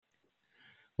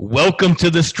Welcome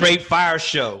to the Straight Fire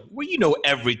Show, where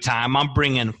every time I'm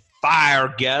bringing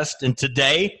fire guests, and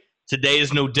today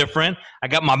is no different. I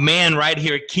got my man right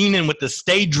here, Keenan, with the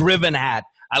Stay Driven hat.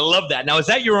 I love that. Now, is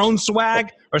that your own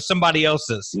swag or somebody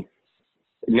else's?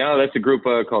 No, that's a group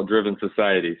called Driven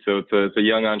Society. So it's a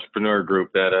young entrepreneur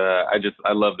group that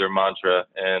I love their mantra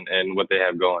and what they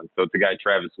have going. So it's a guy,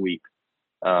 Travis Weeks.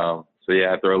 So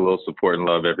yeah, I throw a little support and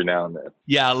love every now and then.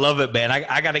 Yeah, I love it, man.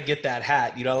 I got to get that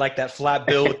hat. I like that flat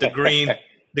bill with the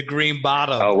green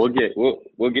bottom. Oh, we'll get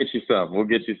you some. We'll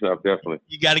get you some, definitely.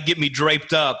 You got to get me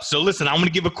draped up. So listen, I'm going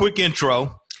to give a quick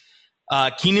intro.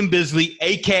 Keenan Bisley,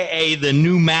 a.k.a. the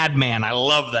new madman. I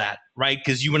love that, right?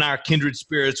 Because you and I are kindred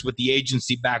spirits with the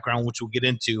agency background, which we'll get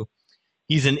into.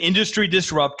 He's an industry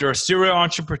disruptor, a serial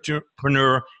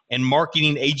entrepreneur, and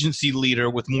marketing agency leader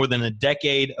with more than a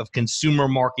decade of consumer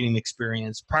marketing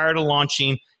experience. Prior to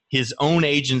launching his own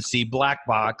agency, Black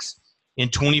Box, in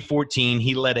 2014,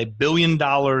 he led $1 billion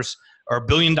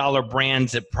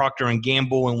brands at Procter &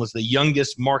 Gamble and was the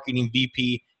youngest marketing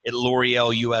VP at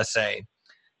L'Oreal USA.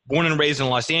 Born and raised in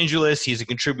Los Angeles, he's a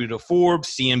contributor to Forbes,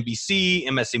 CNBC,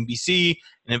 MSNBC,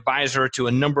 an advisor to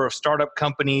a number of startup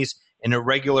companies, and a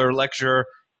regular lecturer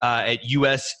at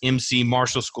USMC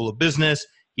Marshall School of Business.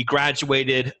 He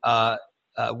graduated at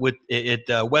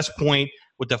West Point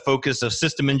with a focus of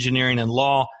system engineering and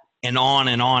law, and on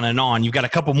and on and on. You've got a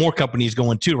couple more companies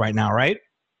going too right now, right?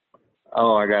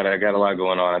 Oh, I got a lot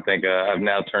going on. I think I've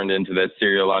now turned into that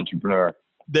serial entrepreneur.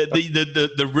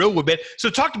 The real bit. So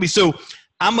talk to me. So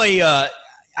I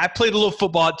played a little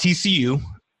football at TCU.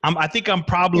 I think I'm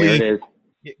probably There it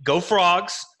is. Go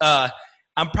Frogs.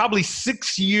 I'm probably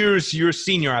 6 years your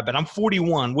senior. I bet I'm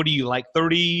 41. What are you, like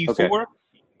 34? Okay.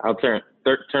 I'll turn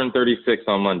 36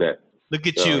 on Monday. Look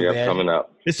at so, you, yeah, man. Coming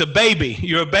up. It's a baby.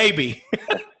 You're a baby.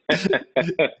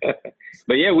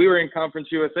 But yeah, we were in Conference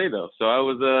USA though.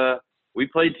 So we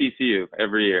played TCU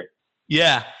every year.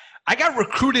 Yeah. I got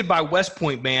recruited by West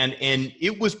Point, man, and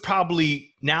it was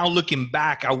probably, now looking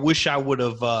back, I wish I would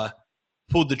have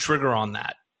pulled the trigger on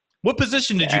that. What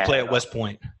position did you play at West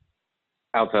Point?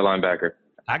 Outside linebacker.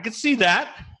 I could see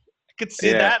that.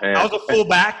 Yeah. I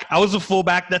was a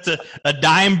fullback. That's a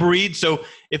dying breed. So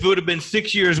if it would have been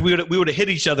 6 years, we would have hit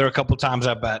each other a couple times,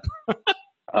 I bet.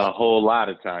 A whole lot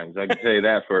of times. I can tell you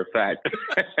that for a fact.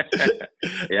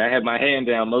 Yeah, I had my hand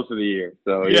down most of the year.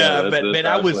 So yeah, man,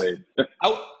 I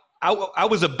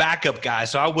was a backup guy,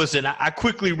 so I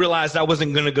quickly realized I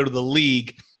wasn't going to go to the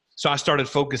league, so I started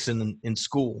focusing in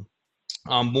school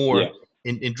more,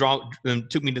 and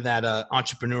took me to that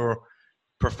entrepreneur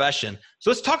profession. So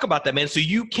let's talk about that, man. So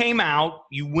you came out,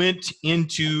 you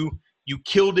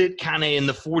killed it kind of in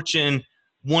the Fortune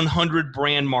 100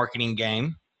 brand marketing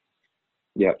game.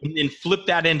 Yeah. And then flip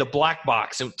that into Black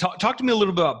Box. And talk to me a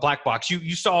little bit about Black Box.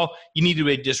 You saw you needed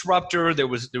a disruptor. There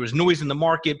was noise in the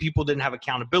market. People didn't have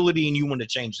accountability, and you wanted to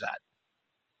change that.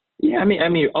 Yeah, I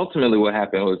mean, ultimately what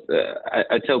happened was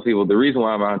I tell people the reason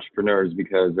why I'm an entrepreneur is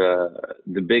because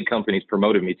the big companies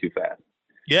promoted me too fast.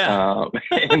 Yeah.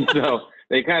 And so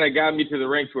they kind of got me to the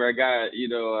ranks where I got,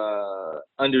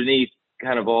 underneath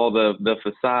kind of all the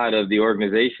facade of the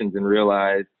organizations and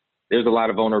realized there's a lot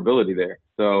of vulnerability there.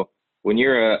 So when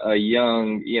you're a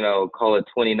young, call it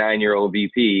 29-year-old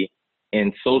VP,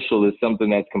 and social is something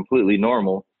that's completely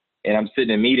normal, and I'm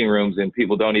sitting in meeting rooms and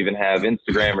people don't even have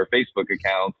Instagram or Facebook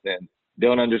accounts and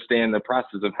don't understand the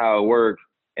process of how it works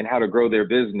and how to grow their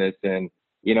business. And,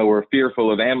 we're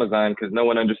fearful of Amazon because no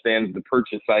one understands the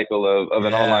purchase cycle of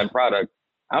an online product.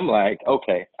 I'm like,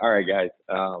 okay, all right, guys.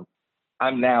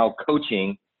 I'm now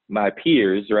coaching my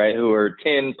peers, right, who are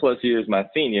 10 plus years my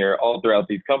senior all throughout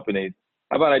these companies.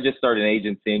 How about I just start an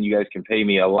agency and you guys can pay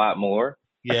me a lot more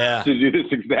to do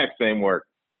this exact same work?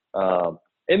 And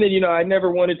then, I never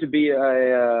wanted to be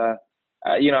I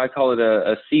call it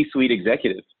a C-suite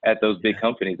executive at those big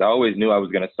companies. I always knew I was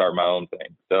going to start my own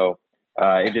thing. So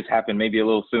it just happened maybe a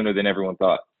little sooner than everyone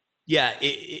thought. Yeah.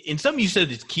 And something you said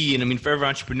is key. And I mean, for every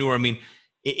entrepreneur,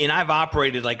 and I've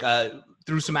operated like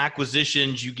through some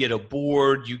acquisitions, you get a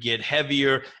board, you get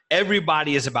heavier.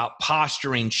 Everybody is about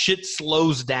posturing. Shit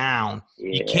slows down.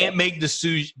 Yeah. You can't make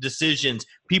decisions.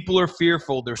 People are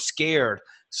fearful. They're scared.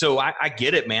 So I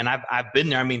get it, man. I've been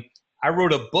there. I mean, I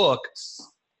wrote a book,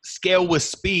 Scale with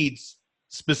Speed,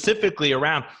 specifically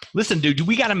around, listen, dude,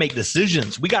 we got to make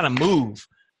decisions. We got to move,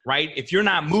 right? If you're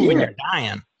not moving, you're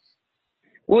dying.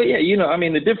 Well, yeah,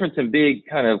 the difference in big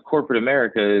kind of corporate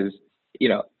America is,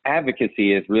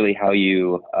 advocacy is really how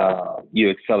you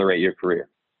accelerate your career,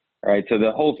 right? So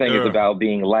the whole thing is about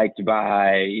being liked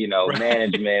by,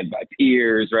 management, by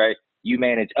peers, right? You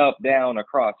manage up, down,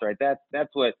 across, right? That's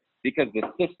what because the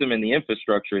system and the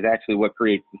infrastructure is actually what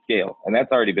creates the scale. And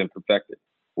that's already been perfected.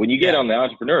 When you get on the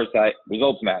entrepreneur side,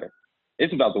 results matter.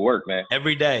 It's about the work, man.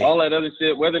 Every day. All that other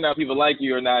shit, whether or not people like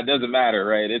you or not, doesn't matter,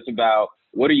 right? It's about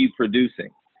what are you producing?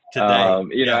 Today.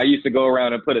 You know, I used to go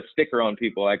around and put a sticker on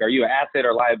people, like, are you an asset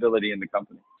or liability in the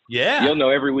company? Yeah. You'll know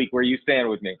every week where you stand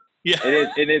with me. Yeah.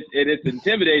 It is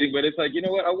intimidating, but it's like, you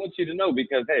know what? I want you to know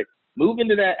because, hey, move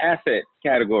into that asset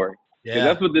category. Because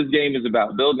that's what this game is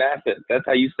about, building assets. That's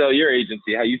how you sell your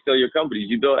agency, how you sell your companies.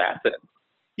 You build assets.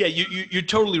 Yeah, you're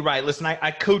totally right. Listen,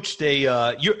 I coached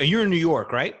you're in New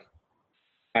York, right?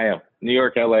 I am. New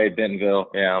York, LA, Denville.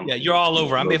 Yeah. Yeah, you're all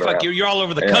over. I mean, fuck, you're all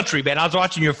over the country, man. I was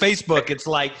watching your Facebook. It's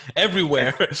like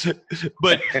everywhere.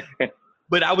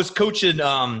 but I was coaching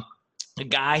a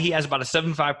guy. He has about a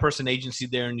 75 person agency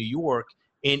there in New York.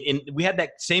 And we had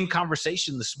that same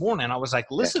conversation this morning. I was like,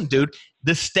 listen, dude,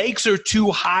 the stakes are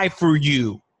too high for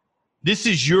you. This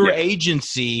is your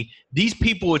agency. These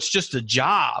people, it's just a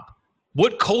job.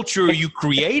 What culture are you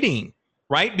creating,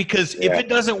 right? Because if it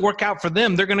doesn't work out for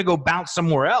them, they're going to go bounce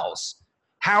somewhere else.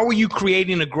 How are you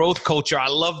creating a growth culture? I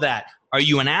love that. Are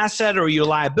you an asset or are you a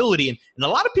liability? And a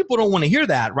lot of people don't want to hear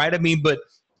that, right? I mean, but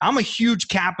I'm a huge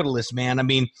capitalist, man. I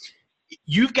mean,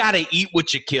 you've got to eat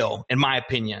what you kill, in my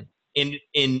opinion. And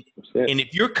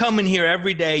if you're coming here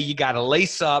every day, you got to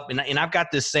lace up. And I've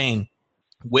got this saying,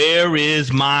 where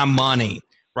is my money,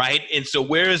 right? And so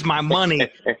where is my money?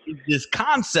 This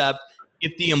concept,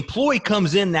 if the employee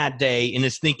comes in that day and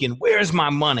is thinking, where's my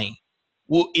money?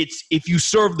 Well, it's if you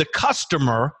serve the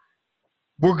customer,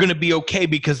 we're going to be okay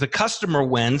because the customer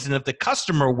wins. And if the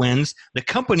customer wins, the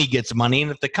company gets money. And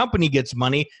if the company gets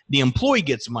money, the employee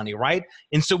gets money, right?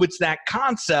 And so it's that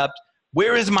concept.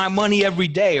 Where is my money every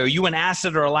day? Are you an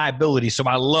asset or a liability? So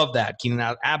I love that, Keenan.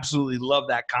 I absolutely love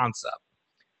that concept.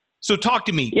 So talk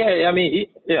to me. Yeah, I mean,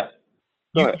 yeah.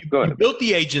 Go ahead. You built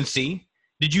the agency.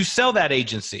 Did you sell that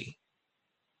agency?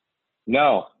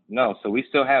 No. So we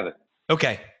still have it.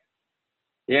 Okay.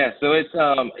 Yeah. So it's,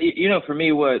 you know, for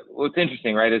me, what's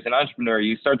interesting, right? As an entrepreneur,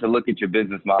 you start to look at your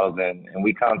business models and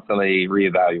we constantly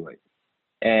reevaluate.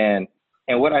 And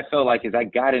what I felt like is I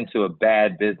got into a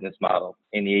bad business model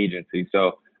in the agency.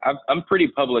 So I'm pretty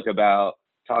public about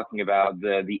talking about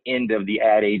the end of the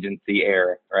ad agency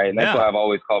era, right? And that's why I've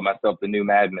always called myself the new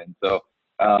madman. So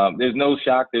there's no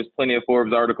shock. There's plenty of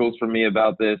Forbes articles for me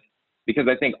about this because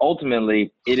I think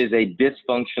ultimately it is a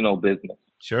dysfunctional business.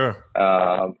 Sure.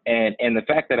 And the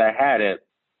fact that I had it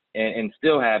and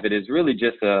still have it is really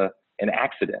just an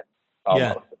accident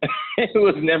almost. Yeah. It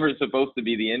was never supposed to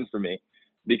be the end for me.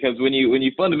 Because when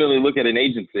you fundamentally look at an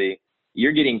agency,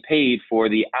 you're getting paid for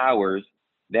the hours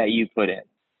that you put in.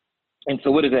 And so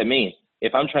what does that mean?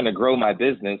 If I'm trying to grow my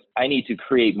business, I need to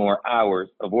create more hours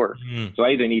of work. So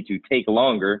I either need to take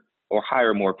longer or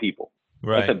hire more people.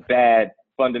 Right. That's a bad,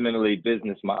 fundamentally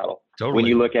business model. Totally. When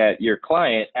you look at your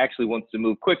client actually wants to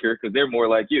move quicker because they're more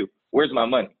like you. Where's my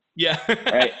money? Yeah.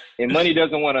 Right. And money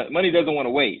doesn't want to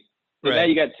wait. So now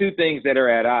you got two things that are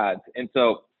at odds. And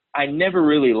so I never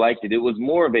really liked it. It was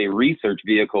more of a research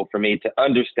vehicle for me to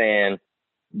understand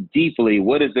deeply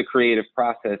what is the creative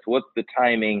process, what's the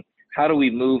timing, how do we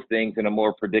move things in a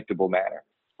more predictable manner,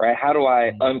 right? How do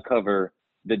I uncover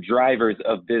the drivers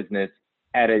of business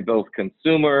at a both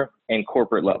consumer and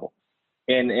corporate level?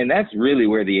 And that's really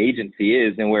where the agency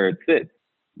is and where it sits.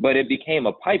 But it became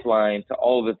a pipeline to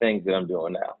all the things that I'm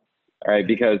doing now, all right?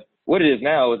 Because what it is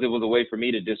now is it was a way for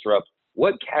me to disrupt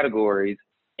what categories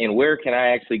and where can I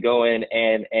actually go in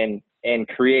and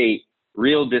create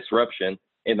real disruption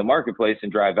in the marketplace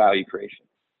and drive value creation.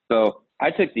 So I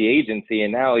took the agency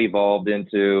and now evolved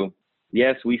into,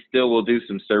 yes, we still will do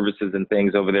some services and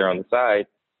things over there on the side,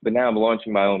 but now I'm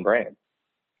launching my own brand.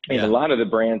 And a lot of the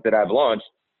brands that I've launched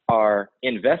are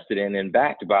invested in and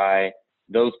backed by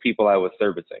those people I was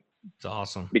servicing. It's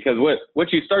awesome. Because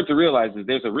what you start to realize is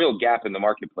there's a real gap in the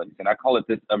marketplace. And I call it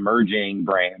this emerging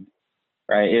brand,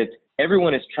 right?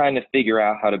 Everyone is trying to figure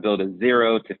out how to build a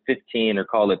 0 to 15 or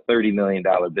call it $30 million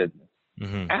business.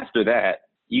 Mm-hmm. After that,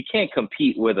 you can't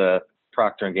compete with a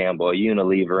Procter & Gamble, a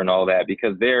Unilever and all that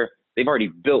because they've already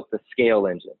built the scale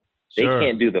engine. They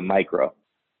can't do the micro.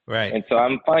 Right. And so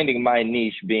I'm finding my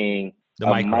niche being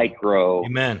a micro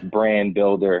brand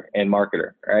builder and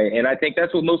marketer. Right. And I think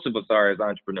that's what most of us are as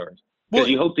entrepreneurs. Because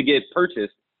you hope to get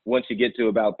purchased once you get to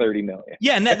about 30 million.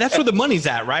 Yeah, and that's where the money's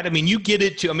at, right? I mean, you get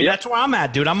it to, that's where I'm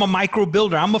at, dude. I'm a micro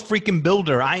builder. I'm a freaking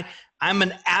builder. I'm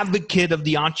an advocate of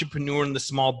the entrepreneur and the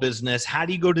small business. How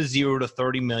do you go to 0 to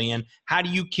 30 million? How do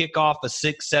you kick off a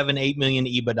 6, 7, 8 million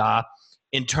EBITDA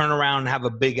and turn around and have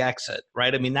a big exit,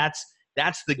 right? I mean, that's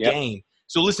the game.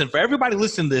 So listen, for everybody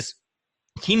listening to this,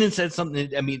 Keenan said something,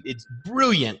 I mean, it's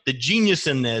brilliant. The genius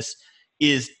in this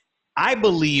is, I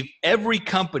believe every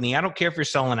company, I don't care if you're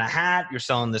selling a hat, you're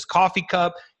selling this coffee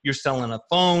cup, you're selling a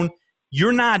phone,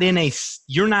 you're not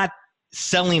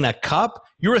selling a cup,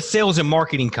 you're a sales and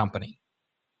marketing company.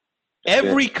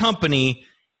 Every company,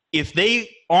 if they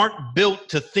aren't built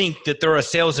to think that they're a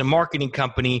sales and marketing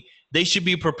company, they should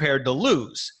be prepared to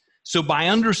lose. So by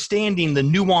understanding the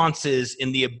nuances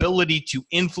and the ability to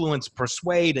influence,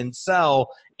 persuade, and sell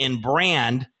and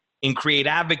brand and create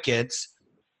advocates,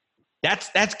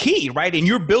 that's key, right? And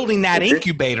you're building that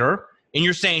incubator and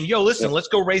you're saying, yo, listen, let's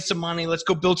go raise some money. Let's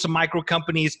go build some micro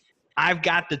companies. I've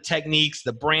got the techniques,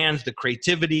 the brands, the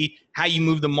creativity, how you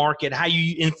move the market, how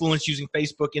you influence using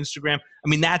Facebook, Instagram. I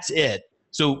mean, that's it.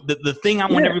 So the thing I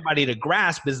want everybody to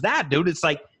grasp is that, dude, it's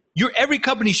like every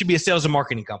company should be a sales and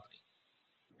marketing company.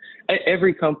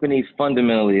 Every company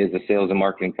fundamentally is a sales and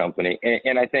marketing company.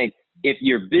 And I think if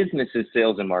your business is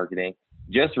sales and marketing,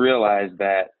 just realize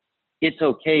that it's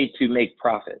okay to make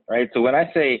profit, right? So when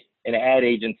I say an ad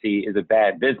agency is a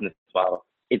bad business model,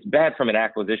 it's bad from an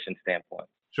acquisition standpoint.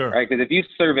 Sure. Right? Because if you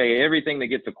survey everything that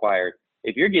gets acquired,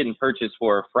 if you're getting purchased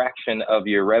for a fraction of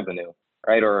your revenue,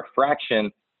 right, or a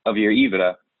fraction of your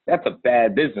EBITDA, that's a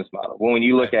bad business model. When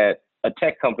you look at a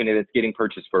tech company that's getting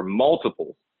purchased for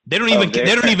multiples, they don't even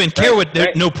care what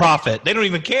no profit. They don't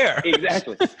even care.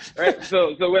 Exactly. Right.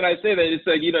 So when I say that, it's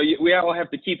like, we all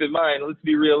have to keep in mind, let's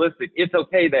be realistic. It's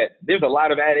okay that there's a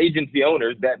lot of ad agency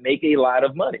owners that make a lot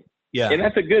of money. Yeah. And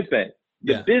that's a good thing.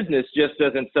 The business just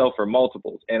doesn't sell for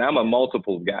multiples. And I'm a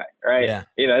multiples guy, right? Yeah.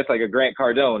 It's like a Grant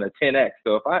Cardone, a 10X.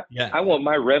 So if I want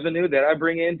my revenue that I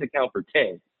bring in to count for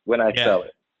 10 when I sell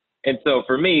it. And so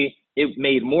for me, it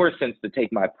made more sense to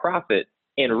take my profit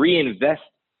and reinvest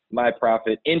my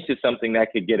profit into something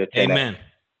that could get a 10X. Amen.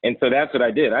 And so that's what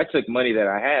I did. I took money that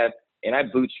I had and I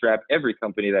bootstrapped every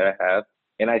company that I have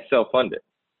and I self-funded.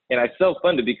 And I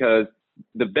self-funded because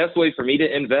the best way for me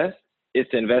to invest is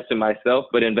to invest in myself,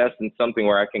 but invest in something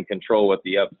where I can control what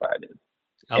the upside is.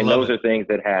 And those are things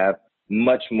that have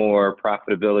much more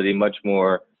profitability, much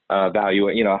more value,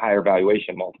 higher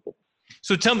valuation multiple.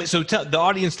 So tell the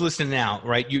audience listening now,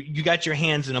 right? You got your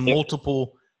hands in a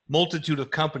multitude of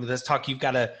companies. Let's talk. You've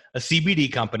got a CBD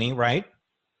company, right?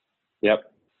 Yep.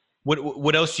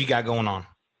 What else you got going on?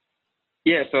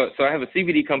 Yeah, so I have a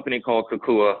CBD company called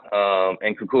Kukua,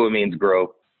 and Kukua means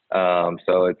grow.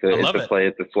 So it's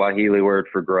a Swahili word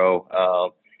for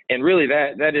grow. And really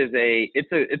that is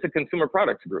it's a consumer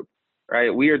products group, right?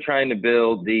 We are trying to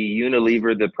build the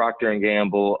Unilever, the Procter &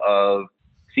 Gamble of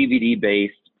CBD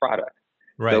based products.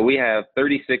 Right. So we have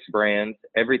 36 brands,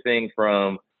 everything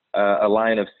from a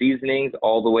line of seasonings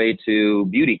all the way to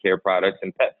beauty care products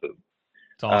and pet food.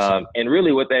 That's awesome. And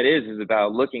really what that is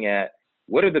about looking at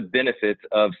what are the benefits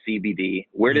of CBD?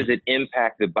 Where does it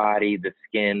impact the body, the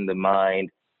skin, the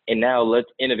mind? And now let's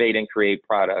innovate and create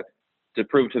products to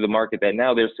prove to the market that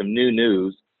now there's some new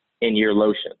news in your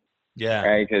lotion. Yeah.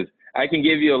 Right? Because I can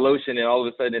give you a lotion and all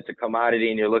of a sudden it's a commodity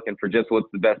and you're looking for just what's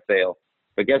the best sale.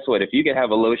 But guess what? If you can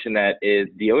have a lotion that is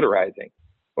deodorizing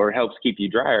or helps keep you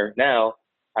drier, now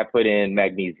I put in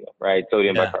magnesium, right?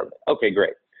 Sodium bicarbonate. Okay,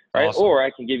 great. Right. Awesome. Or I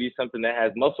can give you something that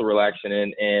has muscle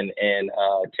relaxation and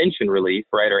tension relief,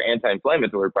 right? Or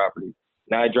anti-inflammatory properties.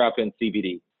 Now I drop in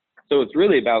CBD. So it's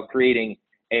really about creating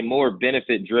a more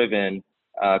benefit-driven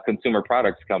consumer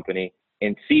products company.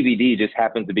 And CBD just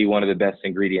happens to be one of the best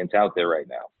ingredients out there right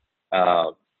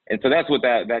now. And so that's what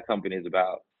that company is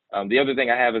about. The other thing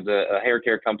I have is a hair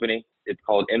care company. It's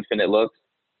called Infinite Looks.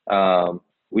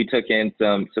 We took in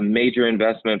some major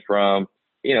investment from,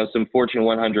 some Fortune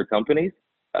 100 companies.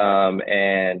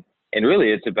 And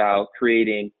really it's about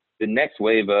creating the next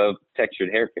wave of textured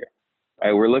hair care.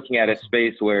 Right? We're looking at a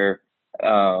space where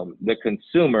the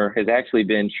consumer has actually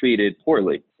been treated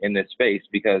poorly in this space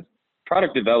because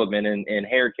product development in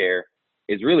hair care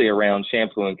is really around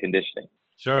shampoo and conditioning.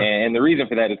 Sure. And the reason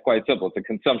for that is quite simple. It's a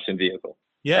consumption vehicle.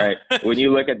 Yeah. Right. When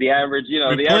you look at the average,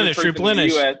 the average person in the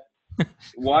U.S.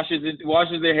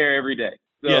 washes their hair every day.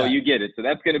 So you get it. So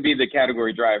that's going to be the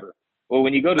category driver. Well,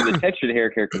 when you go to the textured hair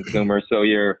care consumer, so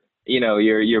you're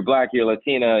Black, you're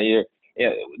Latina,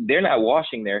 they're not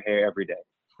washing their hair every day.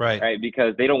 Right.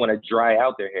 Because they don't want to dry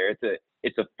out their hair.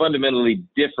 It's a fundamentally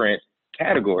different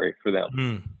category for them.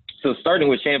 Mm. So starting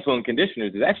with shampoo and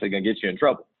conditioners is actually going to get you in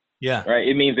trouble. Yeah. Right.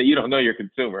 It means that you don't know your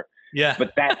consumer. Yeah.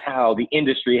 But that's how the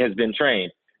industry has been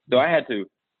trained. So I had to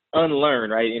unlearn,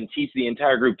 right, and teach the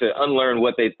entire group to unlearn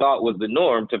what they thought was the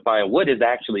norm to find what is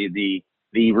actually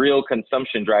the real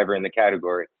consumption driver in the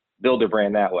category. Build a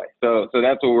brand that way. So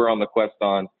that's what we're on the quest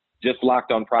on. Just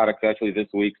locked on products actually this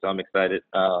week, so I'm excited.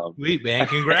 Sweet, man.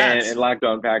 Congrats. and locked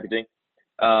on packaging.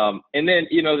 And then,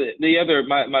 the other,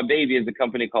 my baby is a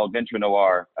company called Venture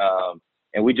Noir.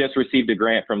 And we just received a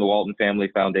grant from the Walton Family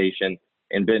Foundation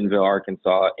in Bentonville,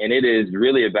 Arkansas. And it is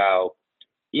really about,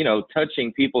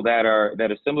 touching people that are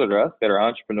similar to us, that are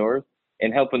entrepreneurs,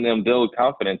 and helping them build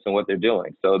confidence in what they're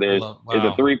doing. So there's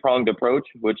a three-pronged approach,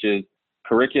 which is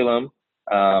curriculum,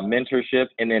 mentorship,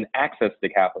 and then access to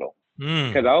capital.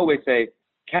 Because I always say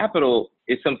capital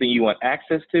is something you want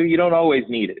access to. You don't always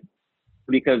need it.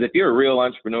 Because if you're a real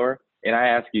entrepreneur and I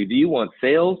ask you, do you want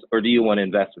sales or do you want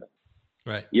investment?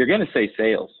 Right. You're going to say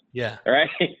sales. Yeah. Right.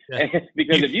 Yeah.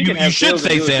 Because if you can have you should sales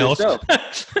say sales.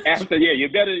 You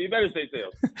better say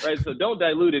sales. Right. So don't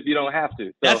dilute if you don't have to.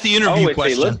 So that's the interview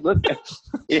question.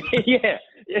 Yeah,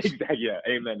 exactly. Yeah.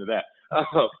 Amen to that.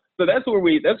 So that's where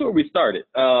we started.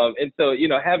 And so,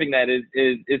 having that is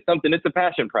something, it's a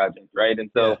passion project. Right. And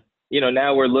so,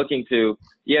 now we're looking to,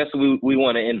 yes, we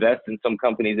want to invest in some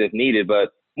companies if needed,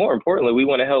 but more importantly, we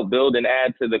want to help build and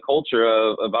add to the culture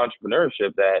of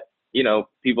entrepreneurship that,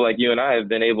 people like you and I have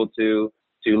been able to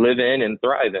live in and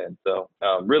thrive in. So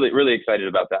really, really excited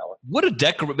about that one. What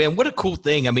a man. What a cool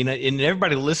thing. I mean, and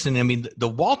everybody listening, I mean, the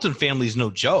Walton family is no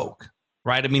joke,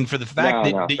 right? I mean, for the fact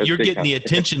that you're getting the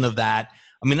attention of that,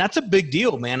 I mean, that's a big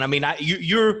deal, man. I mean,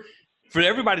 you're for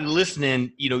everybody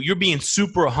listening, you're being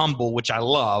super humble, which I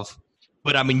love,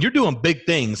 but I mean, you're doing big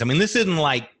things. I mean, this isn't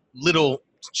like little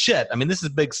shit. I mean, this is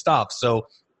big stuff. So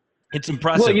it's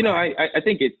impressive. Well, I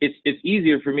think it's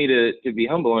easier for me to be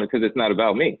humble on it because it's not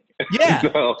about me. Yeah,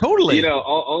 so, totally.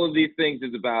 All of these things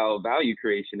is about value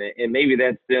creation, and maybe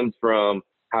that stems from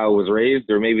how I was raised,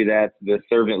 or maybe that's the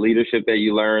servant leadership that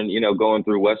you learn, going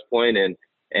through West Point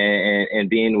and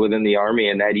being within the Army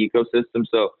and that ecosystem.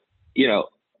 So,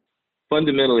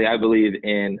 fundamentally, I believe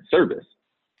in service,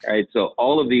 right? So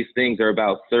all of these things are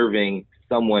about serving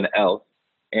someone else,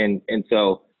 and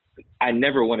so I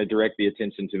never want to direct the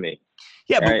attention to me.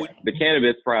 Yeah, right? But the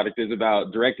cannabis product is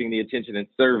about directing the attention and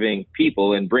serving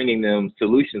people and bringing them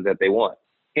solutions that they want.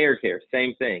 Hair care,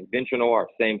 same thing. Venture Noir,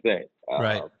 same thing.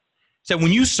 Right. So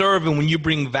when you serve and when you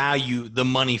bring value, the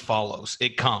money follows.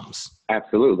 It comes.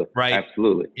 Absolutely. Right.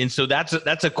 Absolutely. And so that's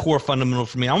a core fundamental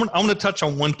for me. I'm gonna touch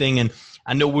on one thing, and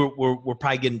I know we're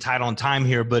probably getting tight on time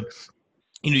here, but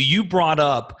you brought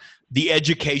up the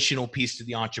educational piece to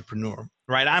the entrepreneur,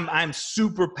 right? I'm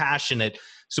super passionate.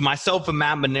 So myself and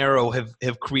Matt Monero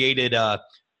have created a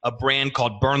brand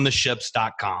called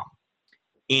burntheships.com.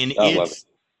 And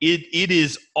it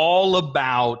is all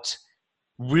about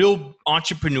real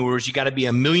entrepreneurs. You got to be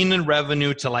 $1 million in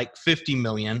revenue to like 50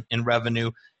 million in revenue.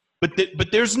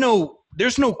 But there's no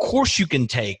course you can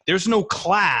take. There's no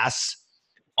class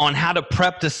on how to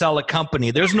prep to sell a company.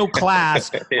 There's no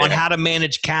class on how to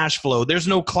manage cash flow. There's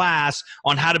no class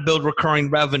on how to build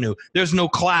recurring revenue. There's no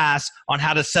class on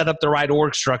how to set up the right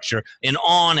org structure, and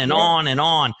on and on and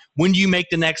on. When do you make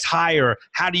the next hire?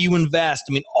 How do you invest?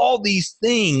 I mean, all these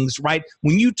things, right?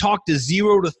 When you talk to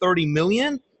 0 to 30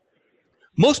 million,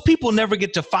 most people never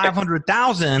get to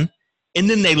 500,000 and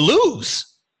then they lose.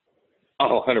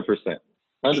 Oh, 100%.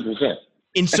 100%.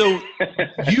 And so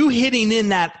you hitting in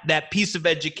that piece of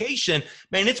education,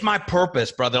 man, it's my purpose,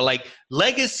 brother. Like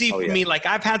legacy for me, like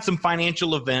I've had some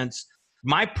financial events.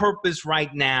 My purpose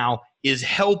right now is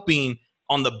helping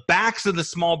on the backs of the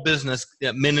small business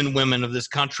men and women of this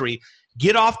country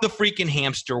get off the freaking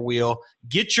hamster wheel,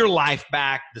 get your life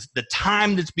back, the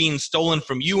time that's being stolen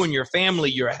from you and your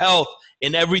family, your health,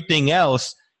 and everything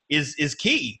else is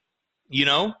key,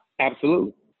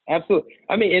 Absolutely. Absolutely.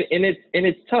 I mean, and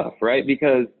it's tough, right?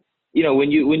 Because,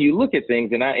 when you look at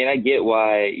things, and I get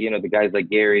why, the guys like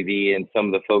Gary Vee and some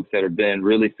of the folks that have been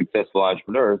really successful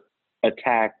entrepreneurs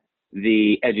attack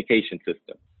the education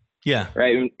system. Yeah.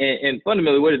 Right. And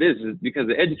fundamentally what it is because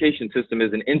the education system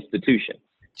is an institution.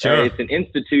 Sure. Right? It's an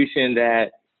institution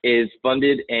that is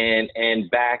funded and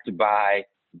backed by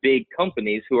big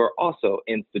companies who are also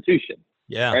institutions.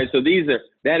 Yeah. Right. So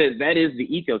that is the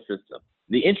ecosystem.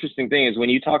 The interesting thing is when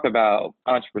you talk about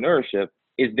entrepreneurship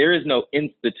is there is no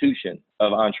institution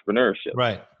of entrepreneurship.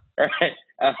 Right. Right.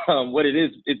 What it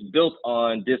is, it's built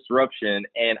on disruption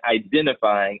and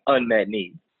identifying unmet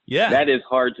needs. Yeah. That is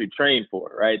hard to train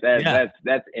for, right?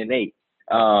 That's innate.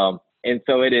 And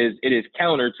so it is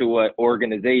counter to what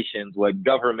organizations, what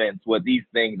governments, what these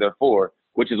things are for,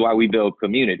 which is why we build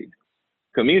communities.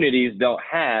 Communities don't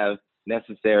have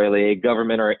necessarily a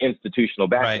government or institutional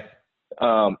backing.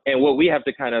 Right. And what we have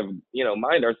to kind of,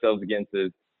 mind ourselves against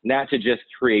is not to just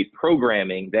create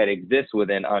programming that exists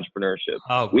within entrepreneurship.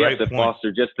 Oh, we have to point.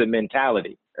 foster just the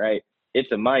mentality, right? It's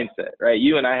a mindset, right?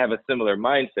 You and I have a similar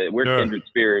mindset. We're kindred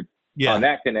spirits on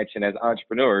that connection as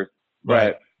entrepreneurs.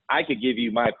 Right. But I could give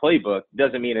you my playbook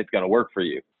doesn't mean it's going to work for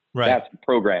you. Right. That's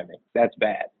programming. That's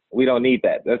bad. We don't need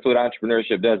that. That's what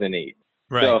entrepreneurship doesn't need.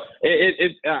 Right. So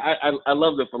I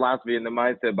love the philosophy and the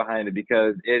mindset behind it,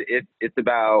 because it's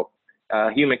about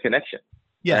human connection,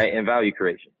 right, and value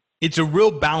creation. It's a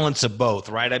real balance of both,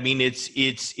 right? I mean,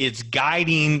 it's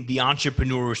guiding the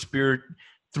entrepreneurial spirit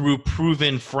through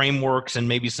proven frameworks and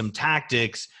maybe some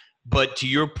tactics, but to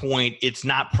your point, it's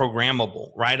not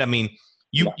programmable, right? I mean,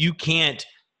 you can't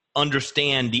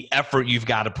understand the effort you've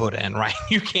got to put in, right?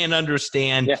 You can't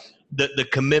understand the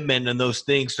commitment and those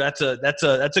things. So that's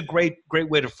a great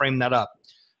way to frame that up.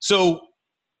 So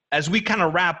as we kind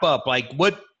of wrap up, like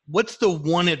what's the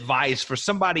one advice for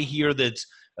somebody here that's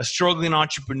a struggling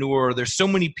entrepreneur? There's so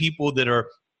many people that are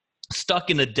stuck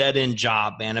in a dead-end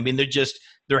job, man. I mean,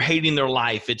 they're hating their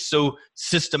life. It's so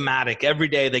systematic. Every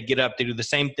day they get up, they do the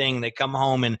same thing. They come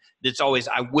home and it's always,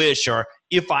 I wish, or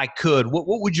if I could. What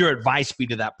would your advice be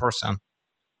to that person?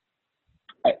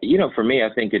 For me,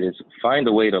 I think it is find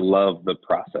a way to love the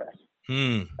process.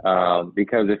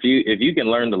 Because if you can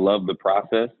learn to love the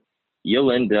process,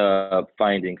 you'll end up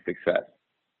finding success.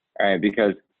 All right.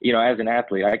 Because, as an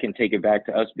athlete, I can take it back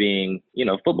to us being,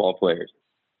 football players.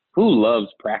 Who loves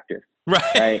practice?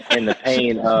 Right. And the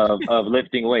pain of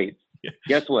lifting weights.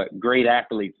 Guess what? Great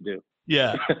athletes do.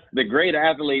 Yeah. The great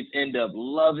athletes end up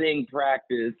loving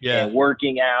practice and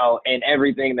working out and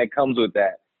everything that comes with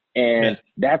that. And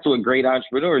that's what great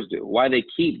entrepreneurs do. Why they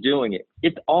keep doing it.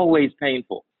 It's always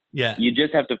painful. Yeah. You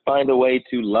just have to find a way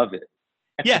to love it.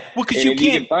 Yeah. Well, because you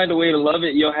can find a way to love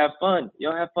it, you'll have fun.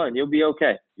 You'll be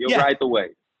okay. You'll ride the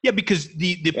wave. Yeah, because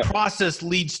the process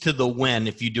leads to the win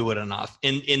if you do it enough.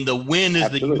 And the win is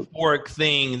the euphoric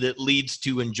thing that leads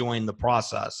to enjoying the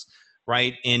process,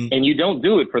 right? And you don't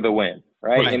do it for the win,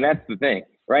 right? And that's the thing,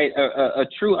 right? A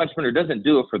true entrepreneur doesn't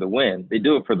do it for the win. They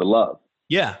do it for the love.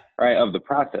 Yeah. Right, of the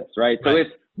process, right? So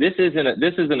this isn't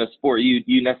a sport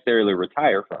you necessarily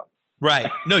retire from. Right.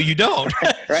 No, you don't.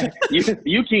 Right.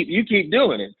 You keep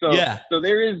doing it. So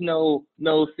there is no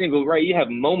single, right. You have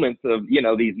moments of,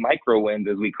 these micro wins,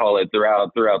 as we call it,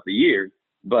 throughout the years,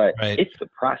 but it's the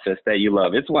process that you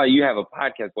love. It's why you have a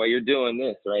podcast, why you're doing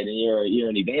this, right? And you're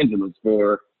an evangelist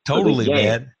for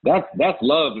man. That's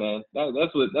love, man.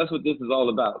 That's what this is all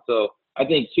about. So I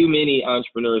think too many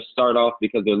entrepreneurs start off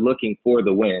because they're looking for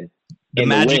the win. The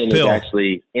magic win pill is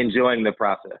actually enjoying the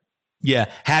process.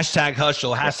 Yeah. Hashtag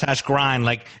hustle, hashtag grind.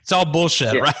 Like, it's all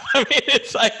bullshit, right? I mean,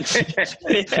 it's like,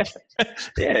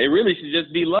 it really should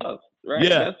just be love, right?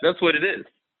 Yeah. That's what it is.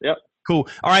 Yep. Cool.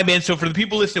 All right, man. So for the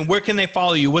people listening, where can they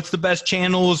follow you? What's the best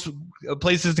channels,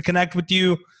 places to connect with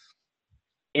you?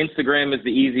 Instagram is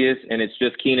the easiest, and it's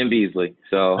just Keenan Beasley.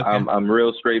 So I'm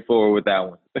real straightforward with that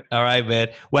one. All right, man.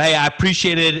 Well, hey, I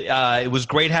appreciate it. It was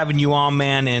great having you on,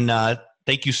 man. And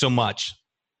thank you so much.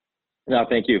 No,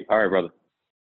 thank you. All right, brother.